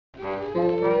One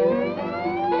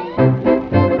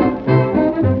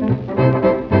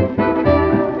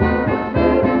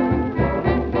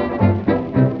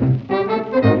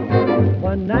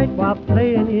night while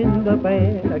playing in the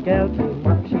band, a gal came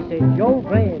up, she said, "You're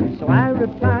grand." So I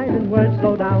replied in words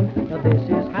low down, "Now this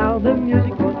is how the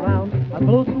music goes round. I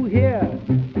blow through here,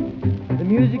 the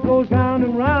music goes round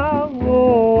and round,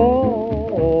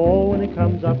 oh, when it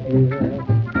comes up here.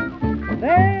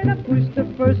 Then I pushed the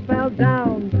first valve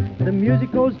down, the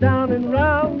music goes down and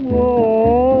round,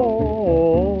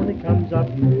 oh, when it comes up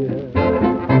here."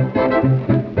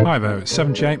 Hi there, it's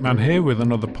 78 Man here with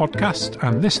another podcast,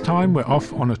 and this time we're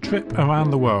off on a trip around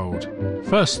the world.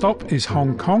 First stop is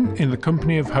Hong Kong in the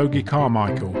company of Hoagy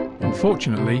Carmichael.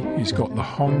 Unfortunately, he's got the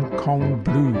Hong Kong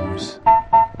blues.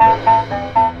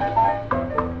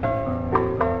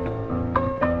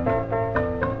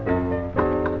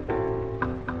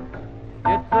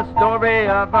 It's the story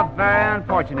of a very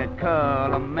unfortunate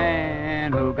colored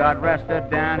man who got arrested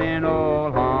down in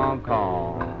old Hong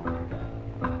Kong.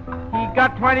 He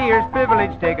got 20 years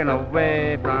privilege taken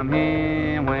away from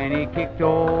him when he kicked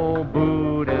old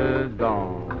Buddha's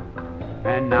gone.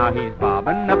 And now he's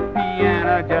bobbing the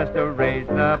piano just to raise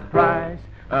the price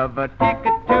of a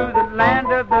ticket to the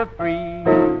land of the free.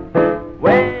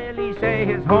 Well, he say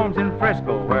his home's in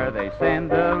Frisco where they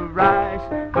send the rice,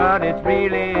 but it's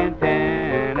really in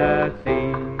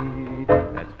Tennessee.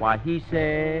 That's why he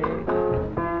said,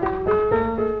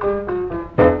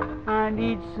 "I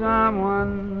need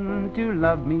someone to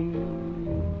love me,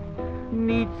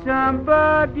 need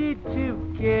somebody to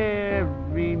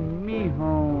carry me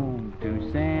home to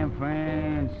San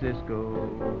Francisco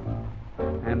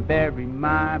and bury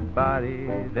my body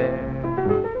there.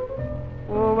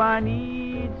 Oh, I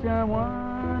need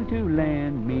someone to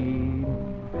lend me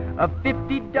a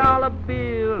 $50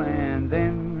 bill, and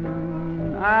then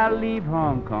I'll leave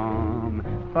Hong Kong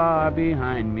far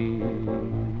behind me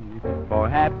for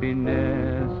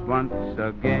happiness once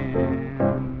again.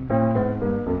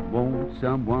 Won't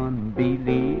someone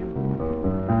believe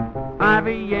I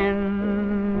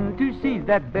begin to see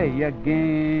that day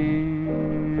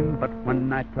again? But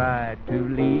when I try to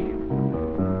leave,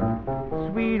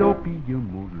 sweet opium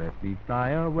won't let me fly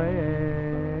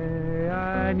away.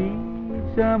 I need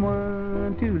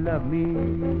someone to love me,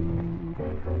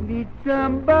 need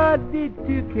somebody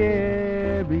to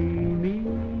carry me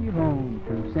home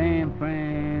to San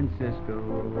Francisco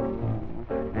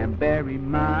and bury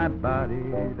my body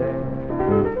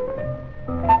there."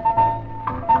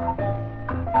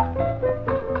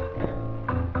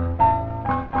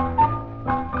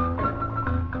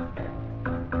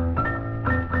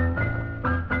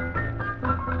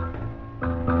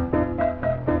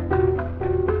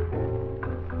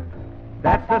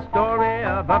 That's the story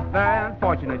of a very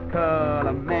unfortunate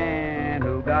colored man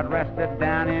who got arrested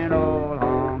down in old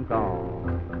Hong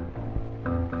Kong.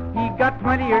 He got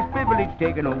 20 years privilege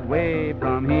taken away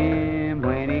from him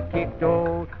when he kicked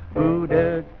old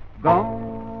Buddha gone.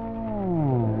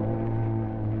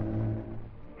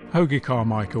 Hoagy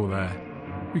Carmichael there.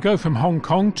 We go from Hong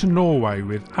Kong to Norway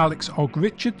with Alex Og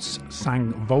Richards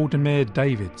sang Voldemir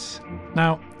Davids.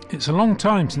 Now, it's a long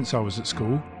time since I was at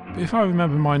school, but if I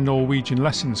remember my Norwegian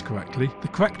lessons correctly, the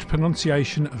correct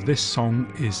pronunciation of this song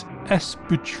is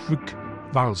Esbjørg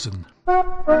Valsen.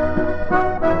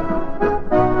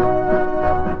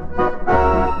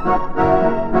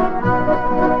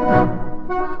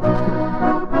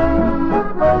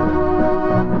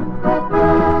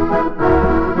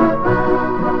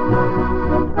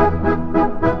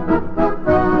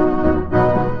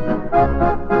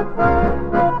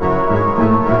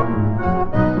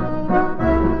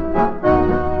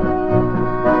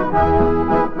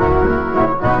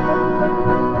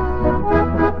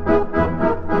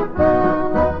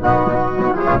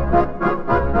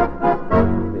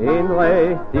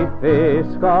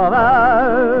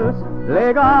 Fiskervals,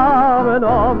 læg armen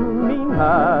om min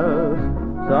hals,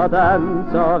 så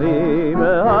danser vi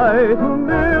med højt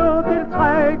humør til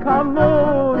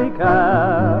trækharmonika.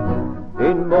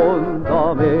 En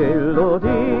munter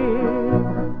melodi,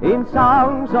 en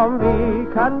sang som vi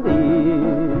kan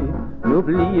lide. Nu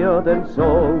bliver den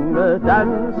sunget,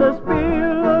 danse,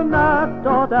 spille nat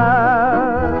og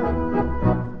dag.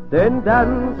 Den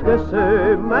danske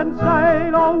sømand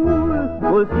sejler ud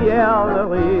mod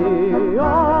fjerne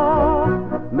riger,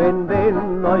 men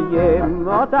vender hjem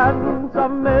og danser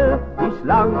med de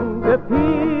slanke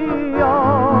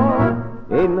piger.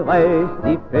 En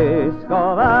rigtig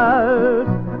fiskervals,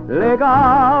 læg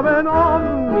armen om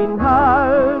min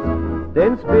hals.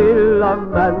 Den spiller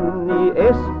man i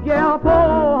Esbjerg på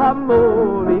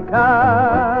harmonika.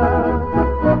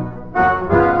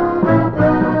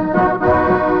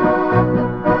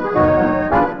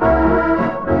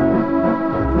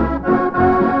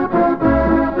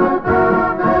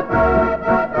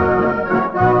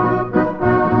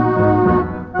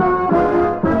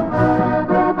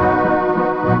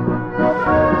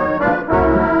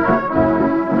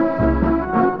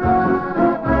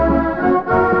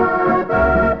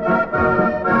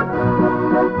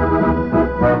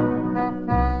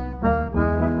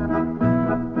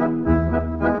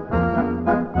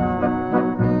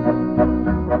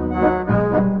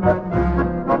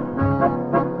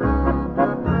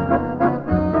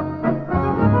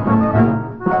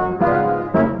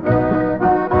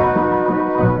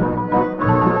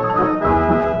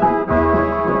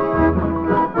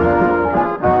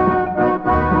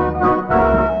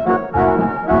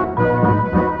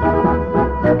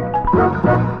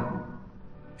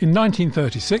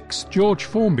 1936, George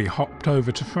Formby hopped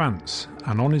over to France,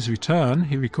 and on his return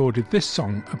he recorded this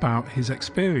song about his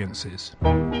experiences.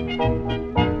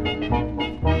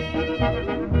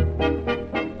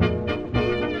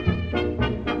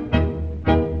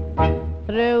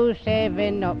 Through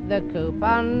saving up the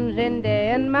coupons in Day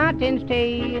and Martin's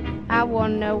tea, I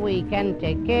won a weekend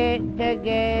ticket to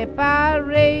Gay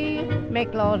Paris. My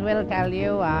clothes will tell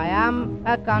you I am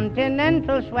a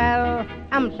continental swell.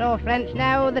 I'm so French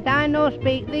now that I know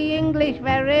speak the English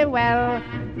very well.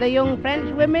 The young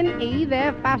French women eat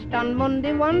their fast on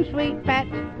Monday, one sweet pet.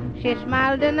 She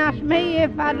smiled and asked me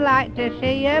if I'd like to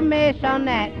see a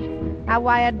maisonette. I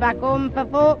wired back home for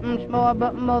fourpence more,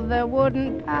 but mother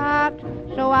wouldn't part.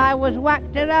 So I was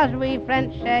whacked her, as we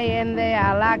French say, in the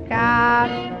a la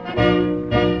carte.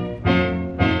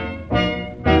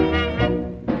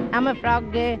 I'm a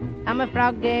froggy, I'm a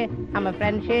froggy, I'm a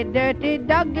Frenchy dirty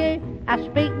doggy. I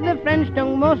speak the French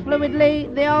tongue most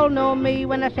fluidly. They all know me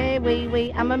when I say wee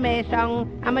wee. I'm a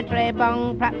maison, I'm a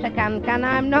trebong, perhaps I can,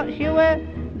 I'm not sure.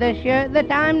 The shirt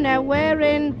that I'm now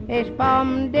wearing is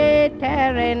pomme de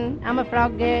terre. I'm a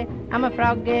froggy, I'm a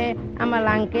froggy, I'm a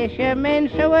Lancashire main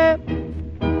sewer.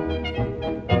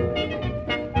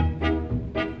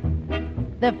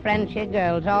 The Frenchy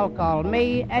girls all call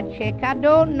me a chick, I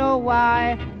don't know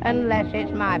why, unless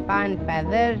it's my fine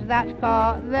feathers that's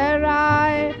caught their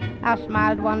eye. I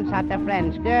smiled once at a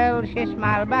French girl, she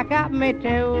smiled back at me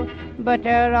too, but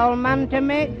her old man, to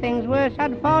make things worse,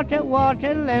 had fought at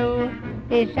Waterloo.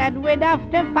 He said we'd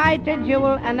have to fight a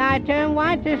duel, and I turned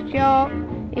white as chalk.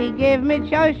 He gave me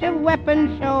choice of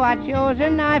weapons, so I chose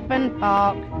a knife and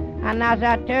fork. And as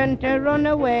I turned to run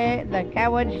away, the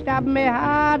coward stabbed me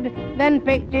hard, then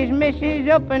picked his missus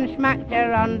up and smacked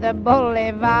her on the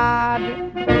boulevard.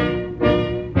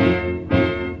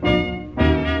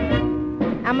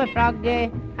 I'm a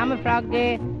froggy, I'm a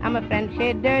froggy, I'm a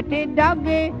Frenchy dirty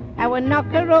doggy. I will knock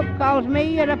her up, calls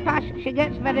me a pash, she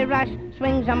gets very rash,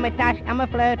 swings on my tash. I'm a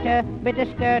flirter, bit of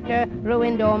skirter,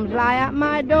 ruined homes lie at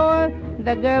my door.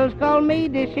 The girls call me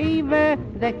deceiver,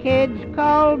 the kids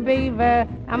call beaver.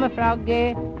 I'm a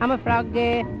froggy, I'm a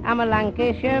froggy, I'm a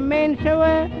Lancashire main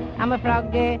sewer. I'm a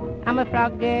froggy, I'm a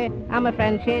froggy, I'm a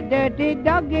Frenchy dirty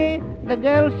doggy. The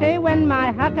girls say when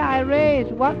my hat I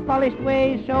raise, what polished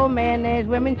ways, so mayonnaise.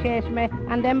 Women chase me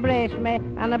and embrace me,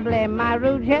 and I blame my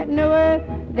rude jet newer.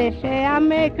 They say I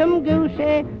make 'em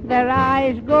goosey, their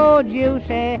eyes go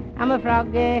juicy. I'm a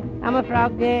froggy, I'm a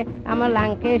froggy, I'm a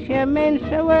Lancashire main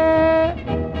sewer.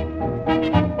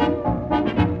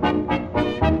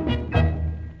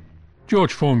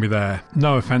 George Formby there,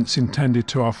 no offence intended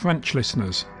to our French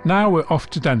listeners. Now we're off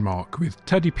to Denmark with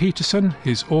Teddy Peterson,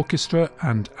 his orchestra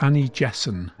and Annie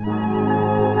Jessen.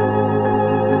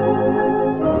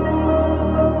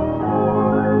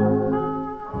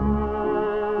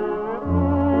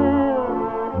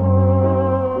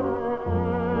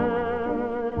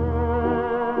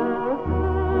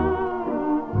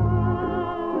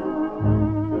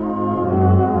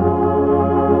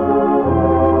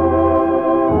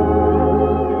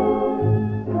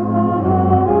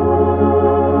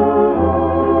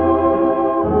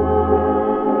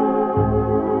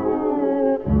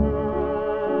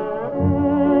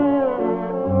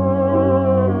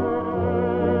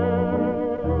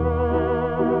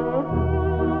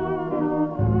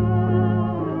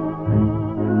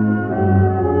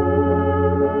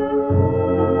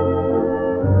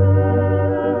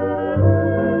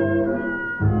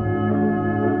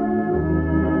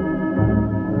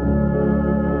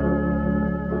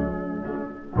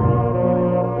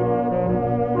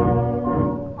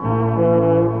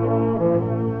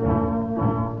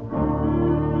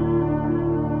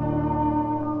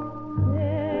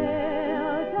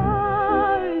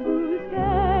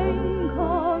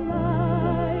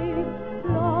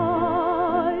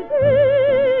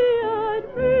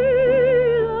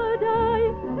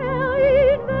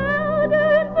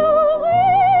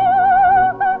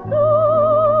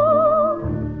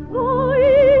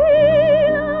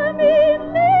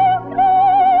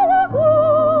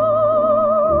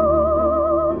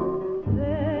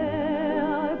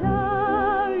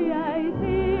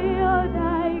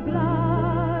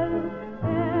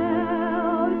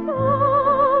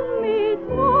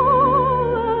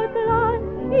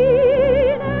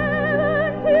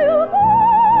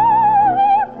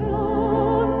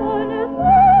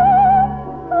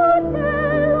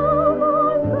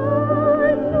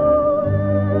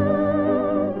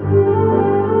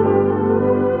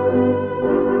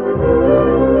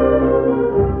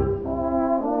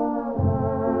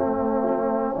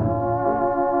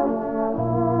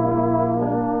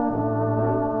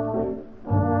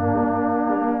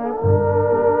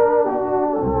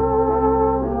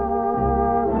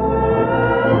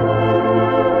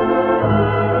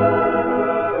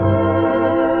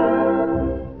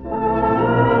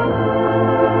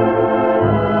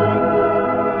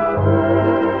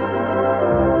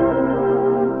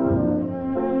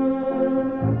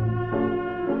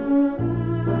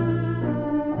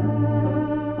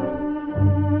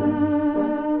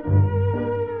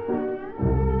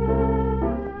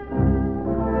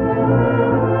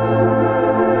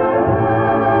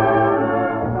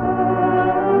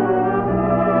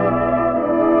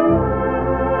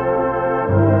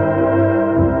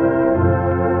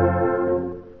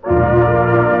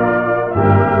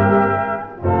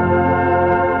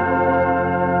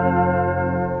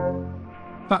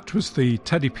 That was the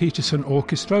Teddy Peterson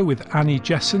Orchestra with Annie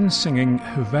Jessen singing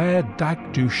Hver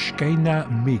dag du skeiner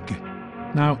mig.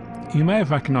 Now, you may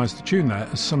have recognised the tune there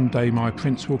as Someday My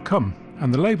Prince Will Come,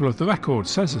 and the label of the record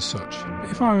says as such.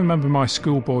 But if I remember my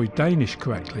schoolboy Danish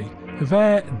correctly,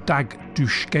 Hver dag du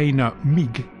skeiner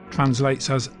mig translates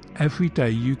as Every Day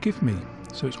You Give Me,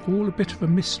 so it's all a bit of a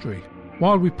mystery.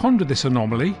 While we ponder this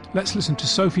anomaly, let's listen to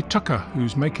Sophie Tucker,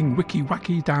 who's making Wiki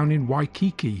Wacky down in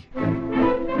Waikiki.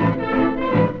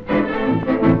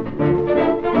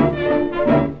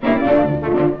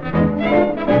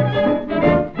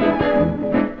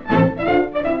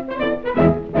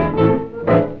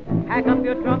 Pack up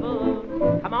your troubles,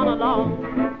 come on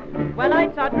along, where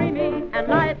lights are dreamy and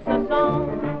lights are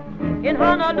song. In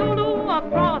Honolulu,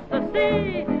 across the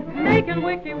sea, making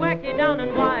Wiki Wacky down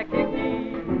in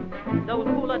Waikiki. Those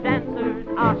hula dancers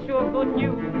are sure good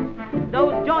news.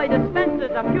 Those joy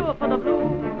dispensers are pure for the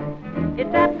blues.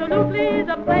 It's absolutely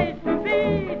the place to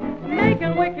be,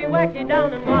 making Wiki Wacky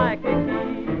down in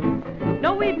Waikiki.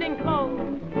 No evening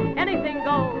clothes, anything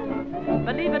goes,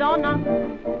 believe it or not.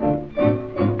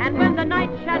 And when the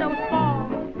night shadows fall,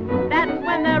 that's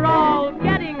when they're all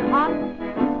getting hot.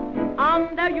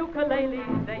 On their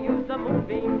ukuleles, they use the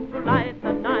moonbeams to light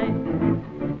the night.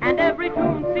 And every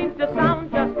tune seems to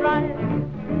sound just right.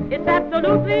 It's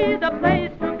absolutely the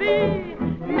place to be,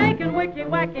 making Wiki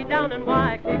Wacky down in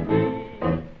Waikiki.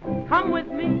 Come with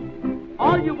me,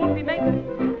 all you whoopee makers,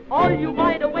 all you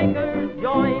wide awakers,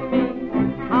 join me.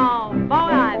 Oh boy,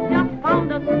 I've just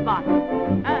found a spot.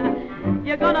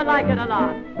 You're gonna like it a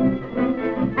lot.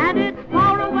 And it's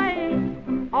far away,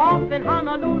 off in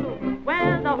Honolulu,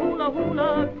 where the hula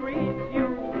hula greets you.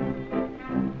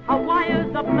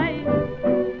 Hawaii's the place.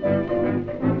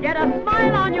 Get a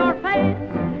smile on your face,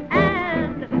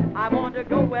 and I want to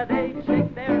go where they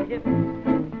shake their hips.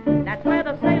 That's where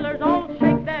the sailors all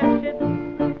shake their ships.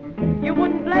 You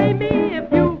wouldn't blame me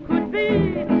if you could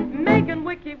be making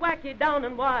Wiki Wacky down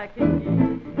in Waikiki.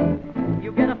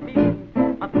 You get a feeling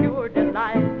of pure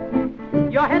delight.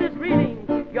 Your head is reeling,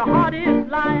 your heart is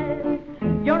light.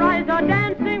 Your eyes are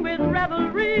dancing with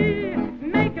revelry,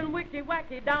 making Wiki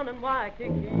Wacky down in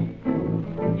Waikiki.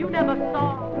 You never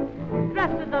saw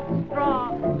dresses of straw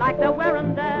like they're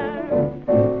wearing there.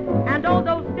 And all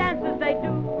those dances they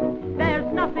do, there's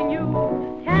nothing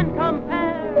you can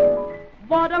compare.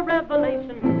 What a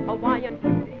revelation, Hawaiian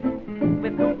beauty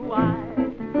with cuckoo eyes.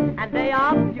 And they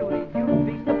are beauty, you'd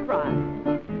be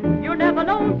surprised. You're never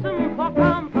lonesome for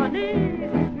company,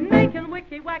 making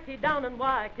Wiki Wacky down in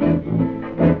Waikiki.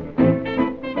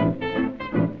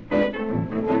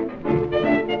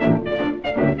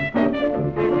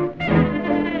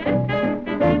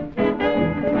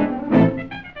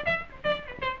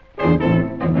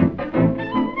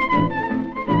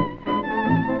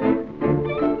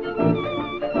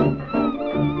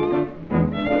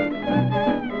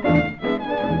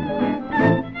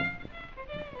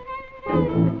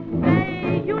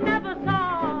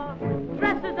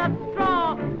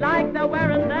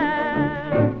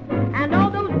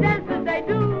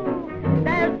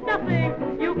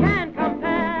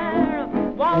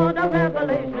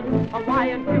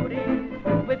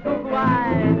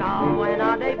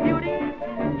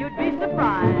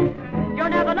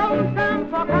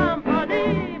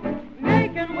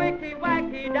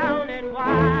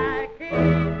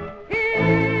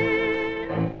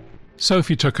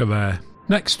 Sophie Tucker there.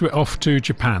 Next we're off to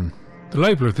Japan. The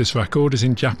label of this record is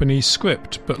in Japanese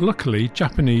script, but luckily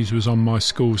Japanese was on my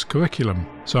school's curriculum,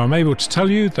 so I'm able to tell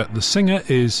you that the singer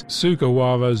is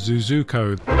Sugawara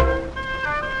Suzuko. 「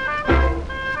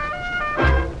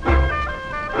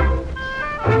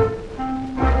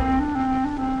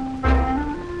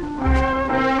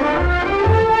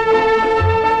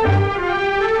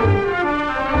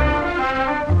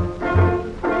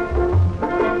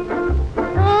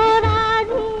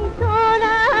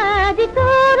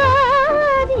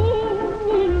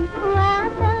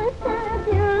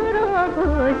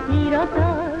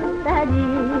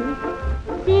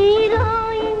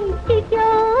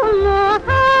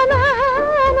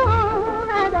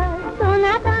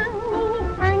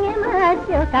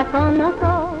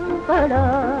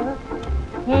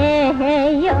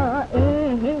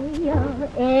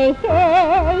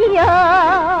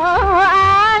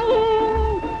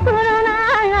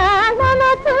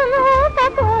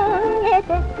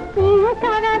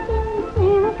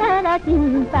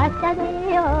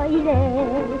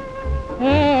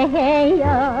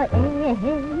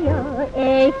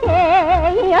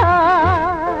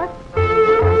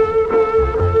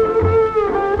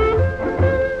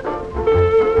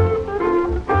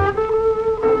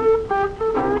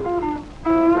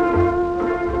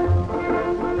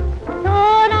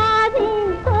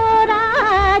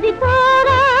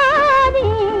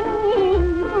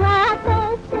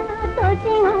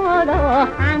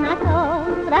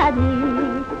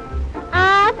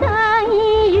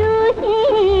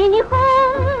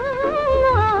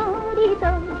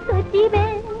岸辺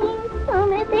に染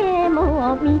めても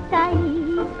見たい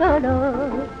頃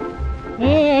え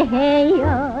へよ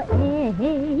えへ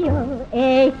よえ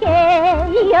へ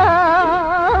よ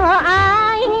会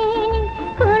いに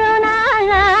来るな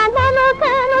ら7日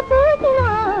の時の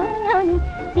ように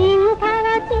チンから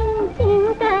チンチ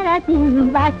ンからチン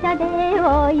馬車でお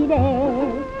いで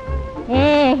え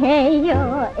へよ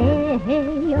えへ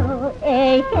よえ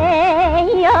へ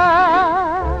よ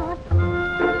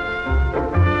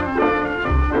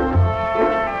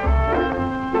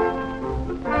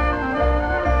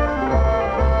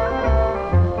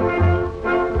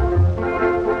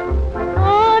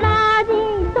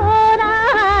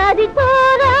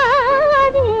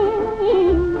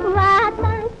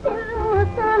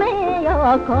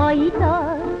恋と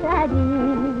さり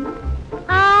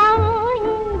青い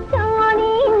蝶輪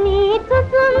に包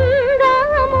んだ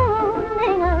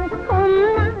胸がこん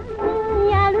な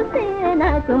にやるせな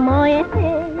く燃えて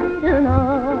るの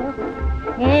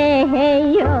え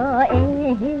へよえ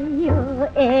へよ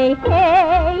えへ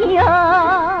よ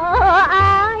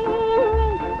愛に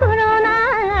来るなら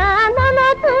7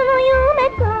つの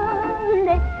夢飛んで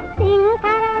チンか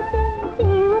らチンチ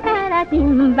ンからチン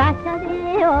馬車で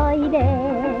おいで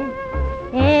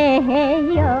えへ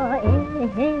よえ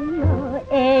へよ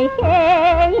え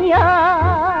へよ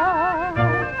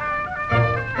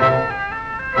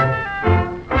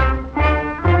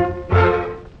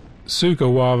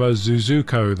Sugawara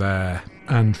Zuzuko there.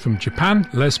 And from Japan,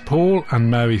 Les Paul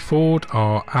and Mary Ford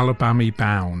are Alabama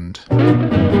Bound.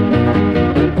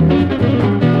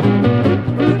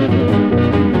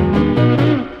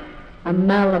 I'm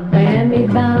Alabama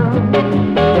bound.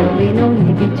 There'll be no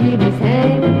heebie-jeebies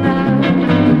hanging round.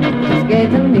 Just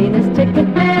gave the meanest ticket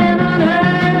man on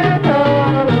earth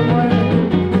all the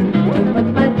world. With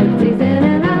my tootsies in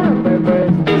and out of her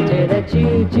berths, just hear that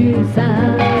choo-choo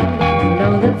sound.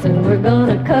 Know that soon we're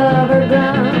gonna cover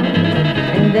ground,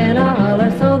 and then I'll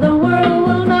holler so the world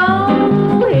will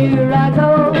know. Here I go,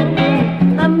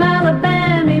 I'm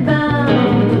Alabama bound.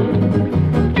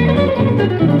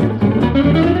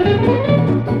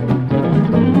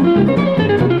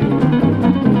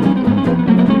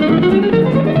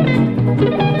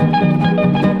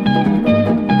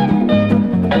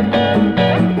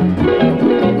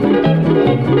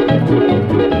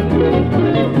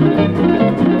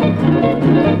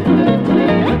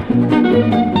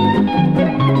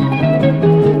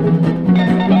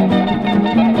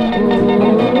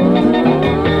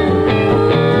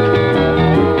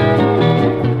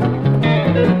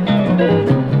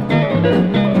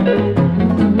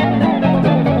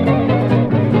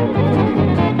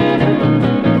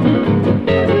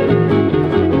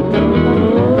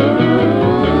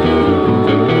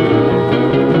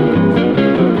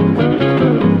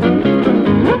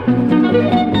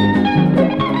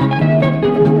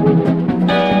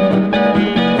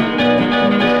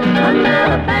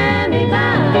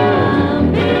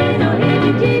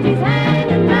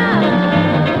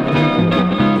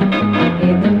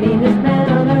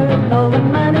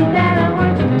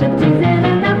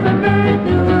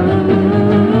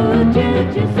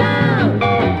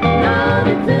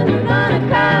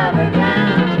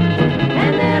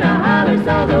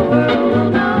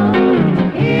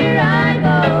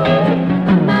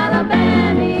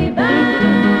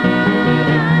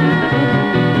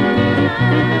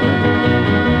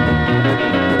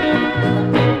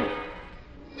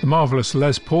 Marvellous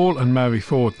Les Paul and Mary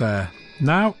Ford there.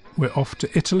 Now we're off to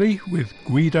Italy with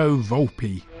Guido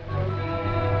Volpi.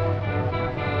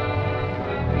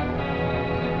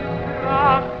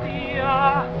 Grazie,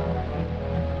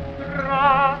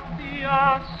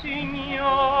 grazie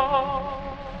signora.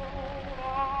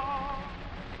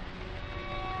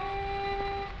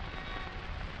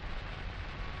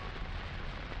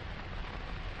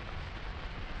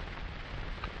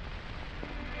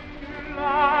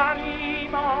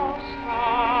 L'anima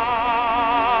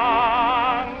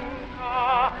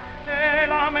stanca e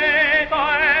la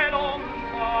meta è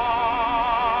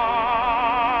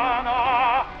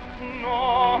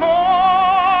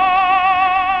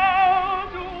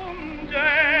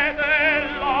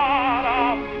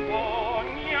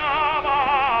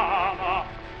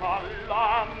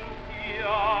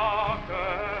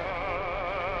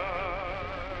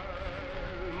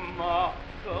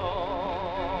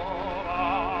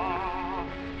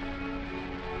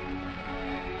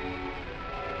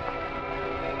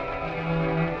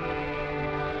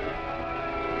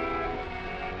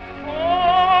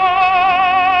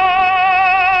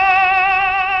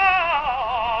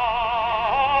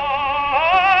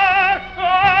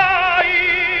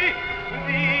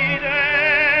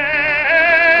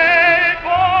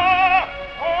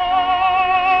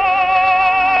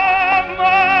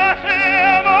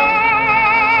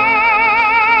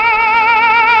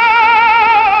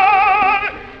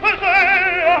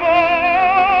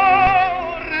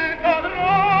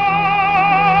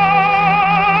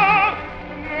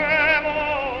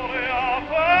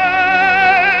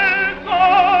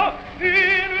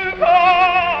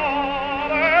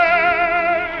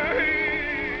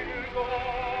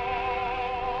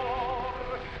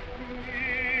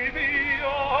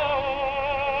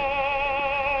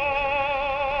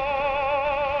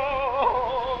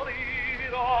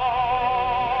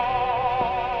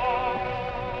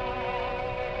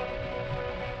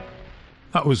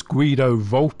That was Guido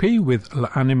Volpi with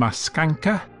L'Anima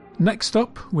Scanca. Next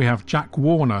up, we have Jack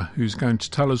Warner, who's going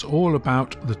to tell us all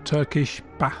about the Turkish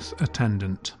bath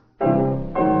attendant.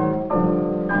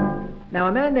 Now,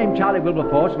 a man named Charlie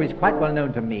Wilberforce, who is quite well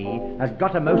known to me, has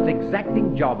got a most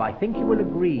exacting job, I think you will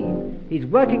agree. He's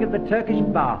working at the Turkish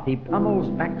bath. He pummels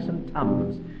backs and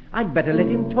tums. I'd better let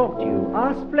him talk to you.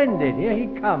 Ah, splendid, here he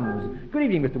comes. Good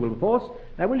evening, Mr. Wilberforce.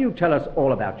 Now, will you tell us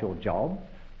all about your job?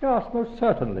 Yes, most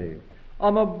certainly.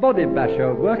 I'm a body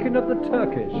basher working at the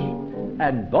Turkish,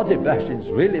 and body bashing's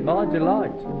really my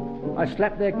delight. I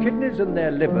slap their kidneys and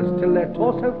their livers till their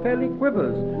torso fairly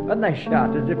quivers, and they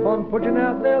shout as if I'm putting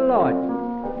out their light.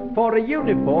 For a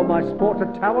uniform I sport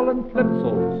a towel and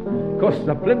plimsolls, 'cause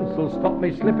the plimsolls stop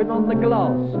me slipping on the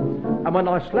glass. And when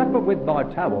I slap 'em with my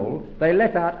towel, they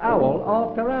let out owl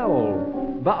after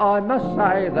owl. But I must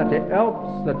say that it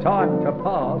helps the time to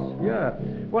pass, yeah.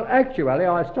 Well, actually,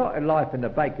 I started life in a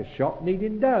baker's shop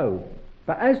needing dough.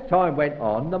 But as time went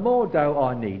on, the more dough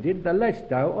I needed, the less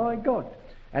dough I got.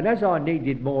 And as I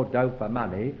needed more dough for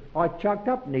money, I chucked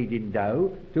up kneading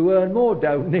dough to earn more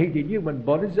dough needing human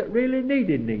bodies that really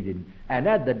needed kneading, and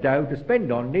had the dough to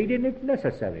spend on kneading if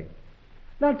necessary.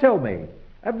 Now tell me,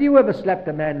 have you ever slapped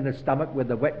a man in the stomach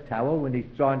with a wet towel when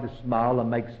he's trying to smile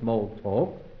and make small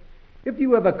talk? If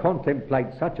you ever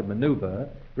contemplate such a manoeuvre,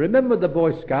 remember the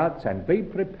Boy Scouts and be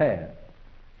prepared,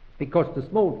 because the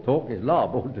small talk is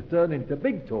liable to turn into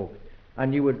big talk,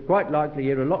 and you would quite likely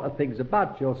hear a lot of things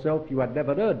about yourself you had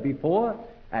never heard before,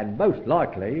 and most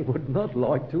likely would not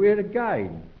like to hear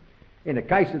again. In a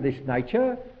case of this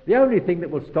nature, the only thing that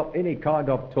will stop any kind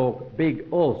of talk, big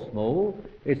or small,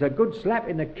 is a good slap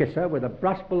in the kisser with a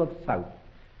brushful of soap.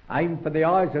 Aim for the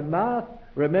eyes and mouth,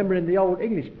 remembering the old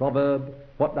English proverb,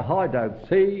 what the eye don't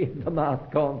see, the mouth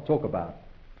can't talk about.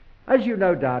 As you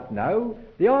no doubt know,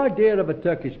 the idea of a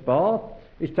Turkish bath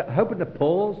is to open the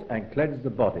pores and cleanse the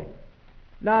body.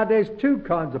 Now, there's two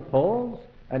kinds of pores,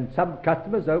 and some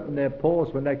customers open their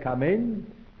pores when they come in,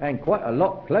 and quite a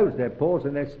lot close their pores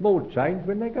and their small change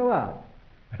when they go out,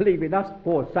 leaving us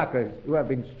poor suckers who have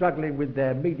been struggling with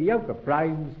their mediocre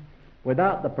frames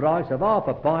without the price of half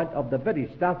a pint of the very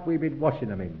stuff we've been washing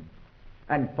them in.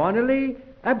 And finally,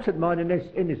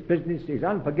 absent-mindedness in this business is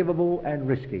unforgivable and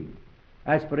risky.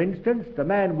 As for instance, the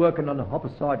man working on a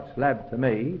homicide slab to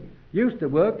me used to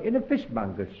work in a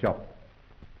fishmonger's shop.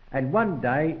 And one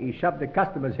day he shoved a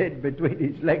customer's head between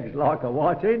his legs like a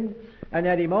whiting and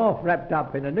had him half wrapped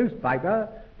up in a newspaper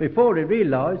before he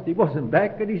realised he wasn't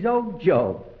back at his old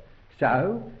job.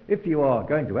 So, if you are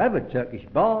going to have a Turkish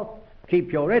bath,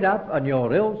 keep your head up and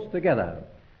your hills together.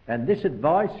 And this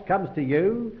advice comes to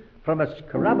you from a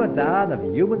scrubber down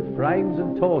of human frames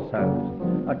and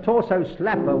torsos, a torso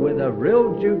slapper with a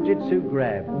real jiu-jitsu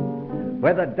grab.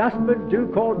 Whether dustman,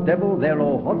 duke or devil, they're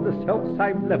all on the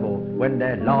self-same level when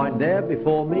they're lying there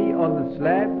before me on the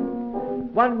slab.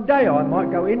 One day I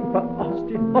might go in for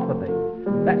osteopathy.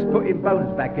 That's putting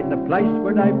bones back in the place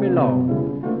where they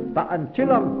belong. But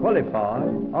until I'm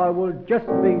qualified, I will just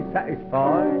be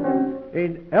satisfied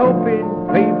in helping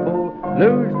people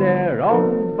lose their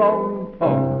own bong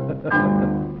pong.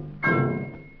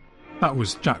 That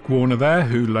was Jack Warner there,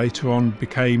 who later on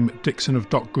became Dixon of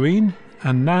Dock Green.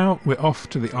 And now we're off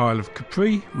to the Isle of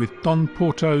Capri with Don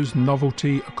Porto's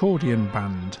Novelty Accordion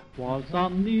Band. 'Twas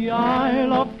on the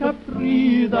Isle of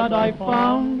Capri that I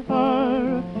found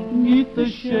her, 'neath the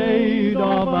shade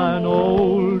of an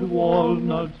old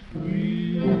walnut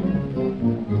tree.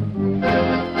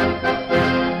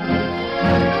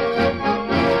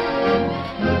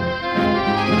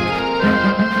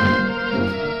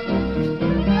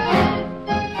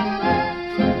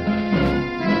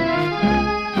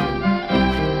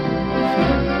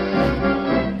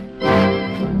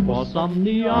 On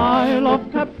the Isle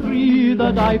of Capri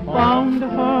that I found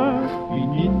her,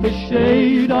 beneath the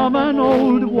shade of an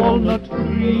old walnut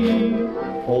tree.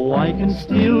 Oh, I can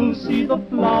still see the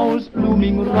flowers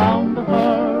blooming round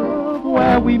her,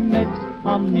 where we met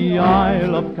on the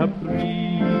Isle of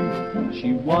Capri.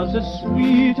 She was as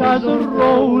sweet as a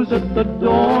rose at the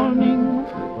dawning,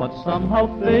 but somehow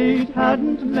fate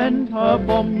hadn't meant her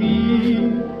for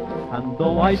me. And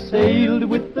though I sailed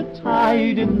with the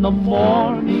tide in the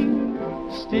morning,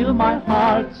 still my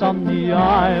heart's on the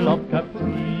Isle of Capri.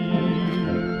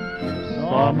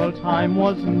 Summertime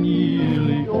was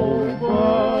nearly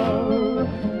over,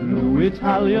 blue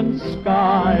Italian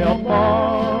sky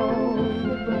above.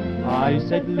 I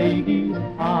said, lady,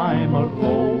 I'm a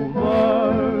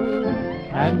rover,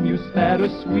 can you spare a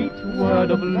sweet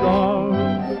word of love?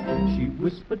 She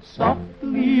whispered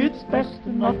softly, it's best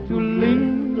not to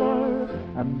linger.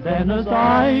 And then as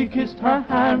I kissed her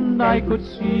hand, I could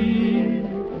see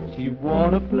She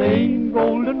wore a plain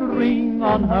golden ring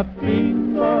on her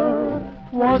finger.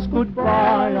 'Twas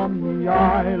goodbye on the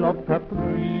Isle of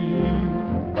Capri.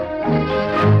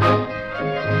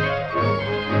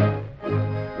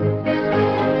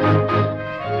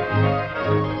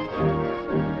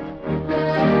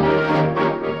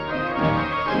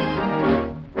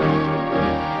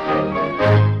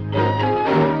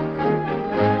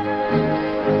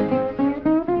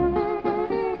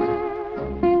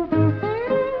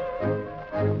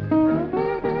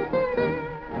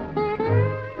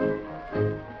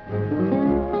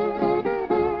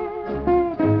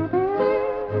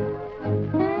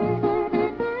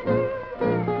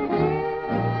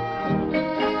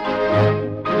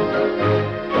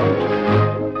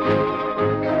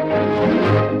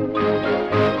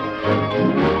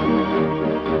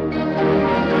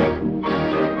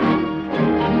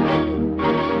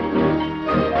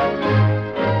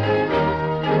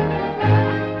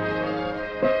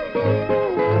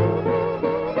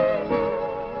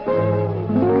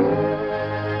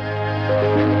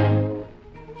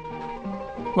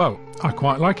 Well, I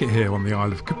quite like it here on the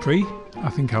Isle of Capri. I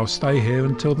think I'll stay here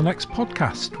until the next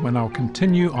podcast, when I'll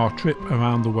continue our trip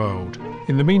around the world.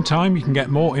 In the meantime, you can get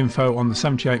more info on the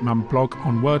 78 Man blog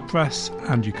on WordPress,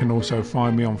 and you can also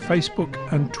find me on Facebook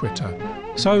and Twitter.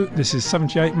 So this is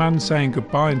 78 Man saying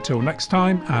goodbye until next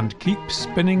time, and keep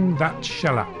spinning that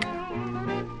shellac.